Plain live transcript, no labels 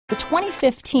The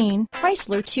 2015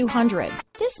 Chrysler 200.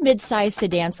 This midsize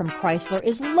sedan from Chrysler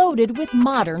is loaded with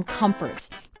modern comforts.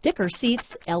 Thicker seats,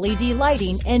 LED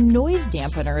lighting, and noise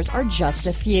dampeners are just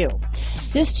a few.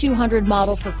 This 200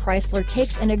 model for Chrysler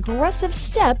takes an aggressive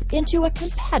step into a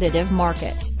competitive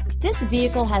market. This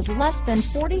vehicle has less than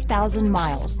 40,000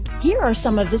 miles. Here are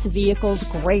some of this vehicle's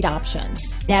great options: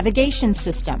 navigation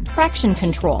system, traction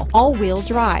control, all-wheel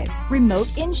drive, remote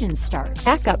engine start,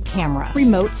 backup camera,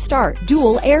 remote start,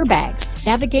 dual airbags,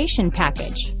 navigation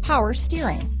package, power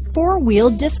steering,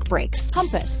 four-wheel disc brakes,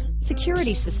 compass,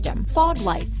 security system, fog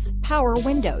lights, power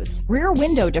windows, rear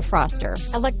window defroster,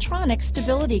 electronic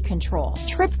stability control,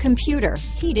 trip computer,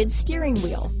 heated steering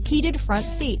wheel, heated front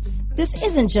seats. This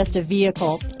isn't just a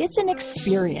vehicle, it's an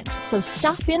experience. So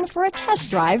stop in for a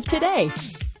test drive today.